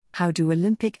How do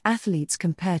Olympic athletes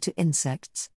compare to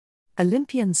insects?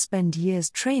 Olympians spend years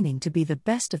training to be the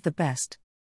best of the best.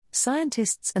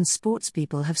 Scientists and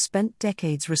sportspeople have spent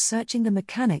decades researching the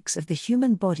mechanics of the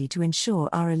human body to ensure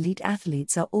our elite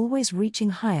athletes are always reaching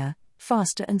higher,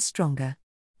 faster and stronger.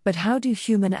 But how do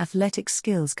human athletic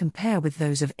skills compare with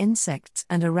those of insects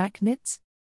and arachnids?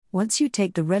 Once you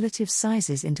take the relative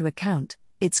sizes into account,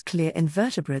 it's clear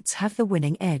invertebrates have the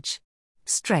winning edge.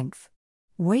 Strength.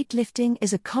 Weightlifting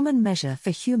is a common measure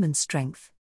for human strength.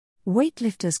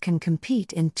 Weightlifters can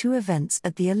compete in two events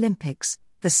at the Olympics,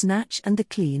 the snatch and the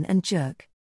clean and jerk.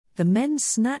 The men's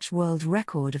snatch world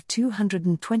record of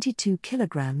 222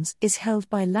 kilograms is held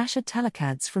by Lasha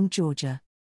Talakads from Georgia.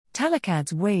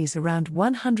 Talakads weighs around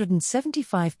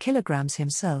 175 kilograms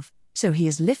himself, so he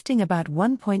is lifting about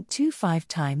 1.25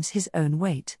 times his own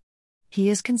weight. He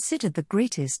is considered the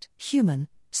greatest human,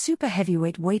 super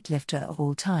heavyweight weightlifter of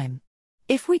all time.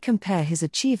 If we compare his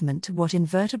achievement to what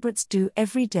invertebrates do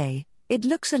every day, it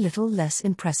looks a little less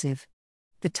impressive.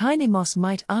 The tiny moss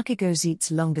mite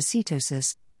Archigozetes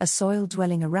longicetosus, a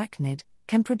soil-dwelling arachnid,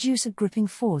 can produce a gripping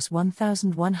force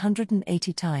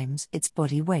 1,180 times its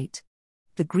body weight.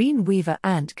 The green weaver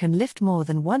ant can lift more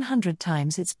than 100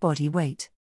 times its body weight.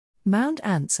 Mound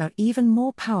ants are even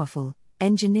more powerful.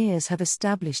 Engineers have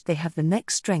established they have the neck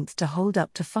strength to hold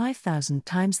up to 5,000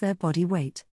 times their body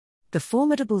weight. The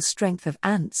formidable strength of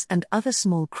ants and other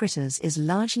small critters is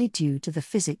largely due to the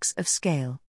physics of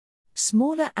scale.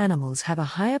 Smaller animals have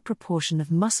a higher proportion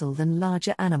of muscle than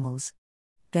larger animals.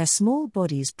 Their small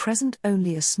bodies present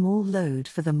only a small load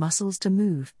for the muscles to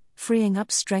move, freeing up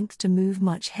strength to move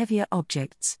much heavier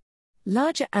objects.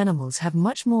 Larger animals have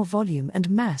much more volume and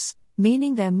mass,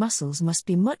 meaning their muscles must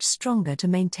be much stronger to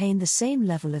maintain the same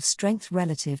level of strength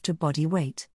relative to body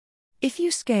weight. If you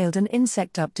scaled an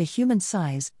insect up to human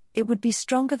size, it would be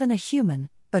stronger than a human,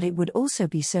 but it would also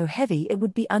be so heavy it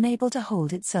would be unable to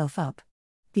hold itself up.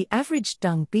 The average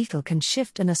dung beetle can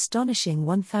shift an astonishing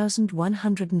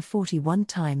 1,141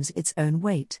 times its own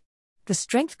weight. The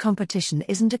strength competition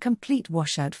isn't a complete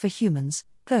washout for humans,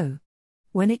 though.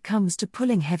 When it comes to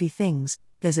pulling heavy things,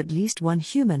 there's at least one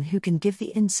human who can give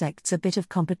the insects a bit of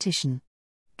competition.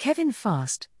 Kevin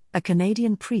Fast, a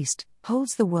Canadian priest,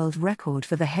 holds the world record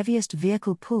for the heaviest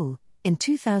vehicle pull. In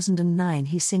 2009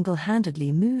 he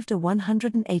single-handedly moved a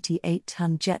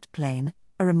 188-ton jet plane,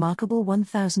 a remarkable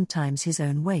 1,000 times his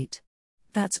own weight.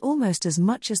 That's almost as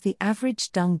much as the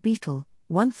average dung beetle,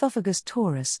 Ornithophagus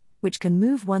taurus, which can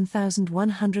move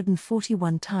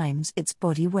 1,141 times its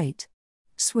body weight.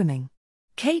 Swimming.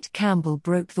 Kate Campbell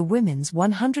broke the women's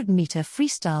 100-meter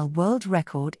freestyle world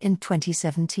record in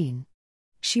 2017.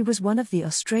 She was one of the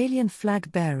Australian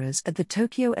flag bearers at the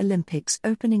Tokyo Olympics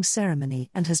opening ceremony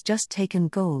and has just taken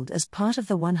gold as part of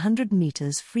the 100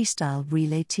 meters freestyle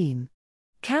relay team.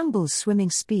 Campbell's swimming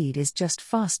speed is just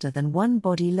faster than 1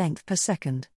 body length per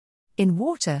second. In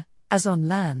water, as on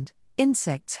land,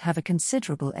 insects have a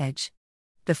considerable edge.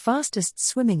 The fastest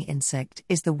swimming insect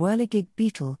is the whirligig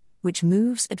beetle, which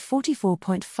moves at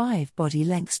 44.5 body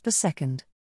lengths per second.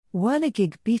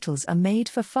 Whirligig beetles are made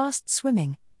for fast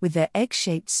swimming, with their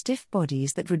egg-shaped stiff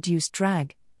bodies that reduce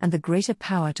drag, and the greater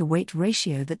power-to-weight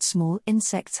ratio that small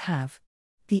insects have.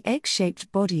 The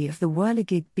egg-shaped body of the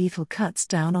whirligig beetle cuts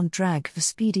down on drag for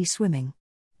speedy swimming.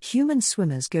 Human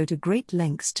swimmers go to great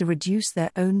lengths to reduce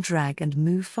their own drag and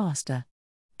move faster.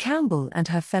 Campbell and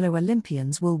her fellow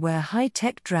Olympians will wear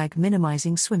high-tech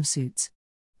drag-minimizing swimsuits.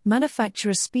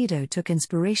 Manufacturer Speedo took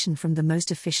inspiration from the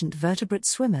most efficient vertebrate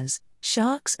swimmers,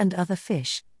 sharks and other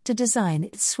fish, to design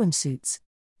its swimsuits.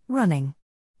 Running.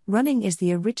 Running is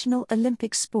the original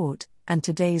Olympic sport, and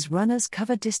today's runners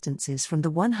cover distances from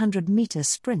the 100-meter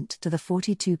sprint to the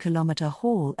 42-kilometer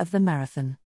haul of the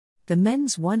marathon. The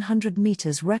men's 100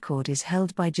 meters record is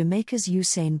held by Jamaica's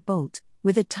Usain Bolt,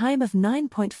 with a time of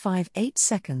 9.58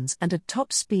 seconds and a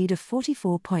top speed of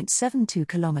 44.72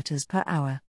 kilometers per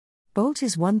hour. Bolt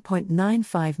is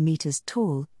 1.95 meters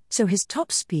tall, so his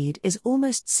top speed is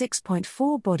almost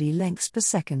 6.4 body lengths per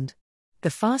second. The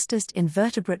fastest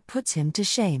invertebrate puts him to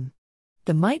shame.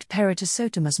 The mite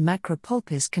Peritosotomus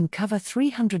macropulpis can cover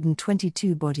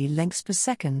 322 body lengths per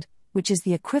second, which is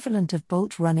the equivalent of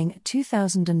Bolt running at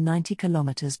 2,090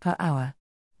 km per hour.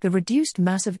 The reduced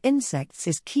mass of insects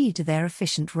is key to their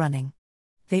efficient running.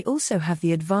 They also have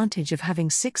the advantage of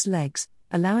having 6 legs,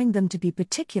 allowing them to be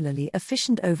particularly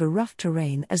efficient over rough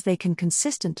terrain as they can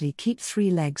consistently keep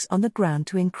 3 legs on the ground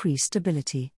to increase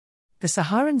stability. The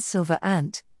Saharan silver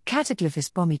ant,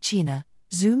 Cataglyphis bomicina,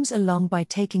 zooms along by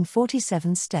taking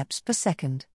 47 steps per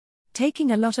second.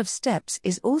 Taking a lot of steps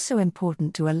is also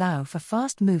important to allow for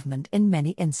fast movement in many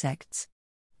insects.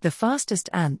 The fastest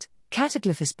ant,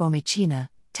 Cataglyphis bomicina,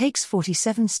 takes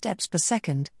 47 steps per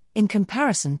second, in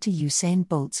comparison to Usain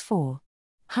Bolt's 4.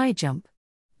 High jump.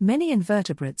 Many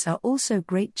invertebrates are also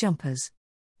great jumpers.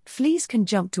 Fleas can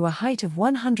jump to a height of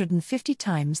 150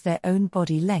 times their own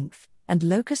body length, and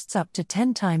locusts up to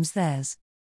 10 times theirs.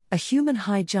 A human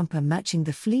high jumper matching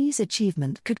the flea's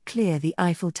achievement could clear the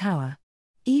Eiffel Tower.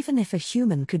 Even if a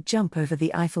human could jump over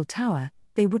the Eiffel Tower,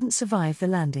 they wouldn't survive the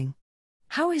landing.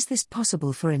 How is this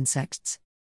possible for insects?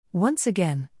 Once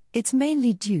again, it's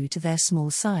mainly due to their small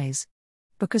size.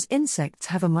 Because insects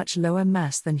have a much lower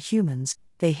mass than humans,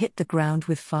 they hit the ground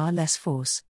with far less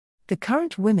force. The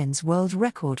current women's world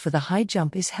record for the high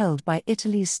jump is held by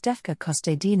Italy's Stefka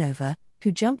Kostadinova,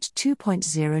 who jumped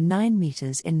 2.09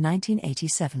 meters in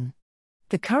 1987.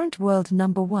 The current world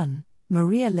number 1,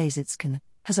 Maria Lazitskin,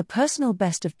 has a personal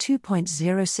best of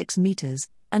 2.06 meters,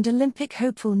 and Olympic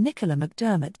hopeful Nicola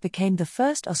McDermott became the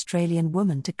first Australian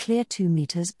woman to clear 2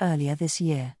 meters earlier this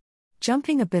year.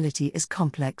 Jumping ability is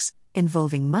complex,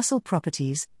 involving muscle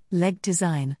properties, leg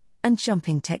design, and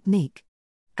jumping technique.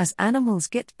 As animals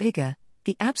get bigger,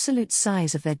 the absolute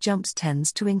size of their jumps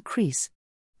tends to increase.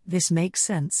 This makes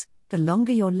sense. The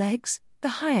longer your legs, the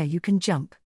higher you can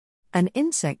jump. An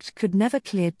insect could never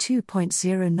clear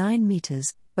 2.09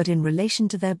 meters, but in relation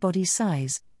to their body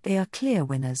size, they are clear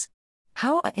winners.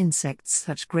 How are insects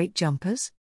such great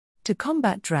jumpers? To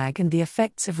combat drag and the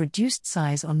effects of reduced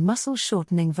size on muscle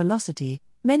shortening velocity,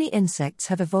 many insects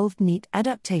have evolved neat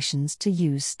adaptations to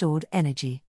use stored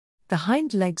energy. The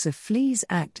hind legs of fleas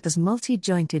act as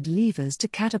multi-jointed levers to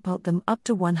catapult them up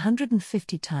to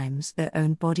 150 times their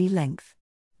own body length.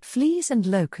 Fleas and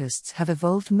locusts have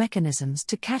evolved mechanisms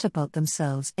to catapult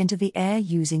themselves into the air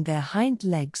using their hind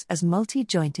legs as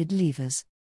multi-jointed levers.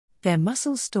 Their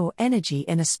muscles store energy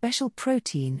in a special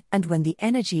protein, and when the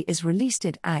energy is released,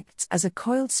 it acts as a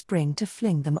coiled spring to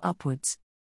fling them upwards.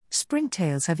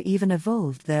 Springtails have even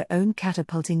evolved their own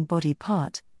catapulting body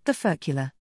part, the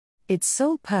furcula. Its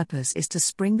sole purpose is to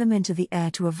spring them into the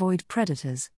air to avoid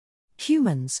predators.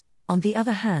 Humans, on the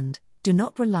other hand, do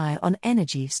not rely on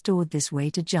energy stored this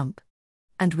way to jump.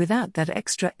 And without that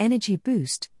extra energy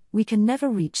boost, we can never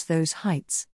reach those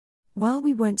heights. While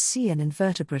we won't see an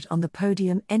invertebrate on the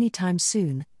podium anytime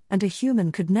soon, and a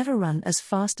human could never run as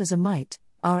fast as a mite,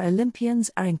 our Olympians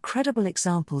are incredible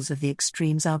examples of the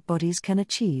extremes our bodies can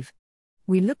achieve.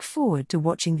 We look forward to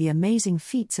watching the amazing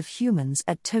feats of humans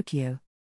at Tokyo.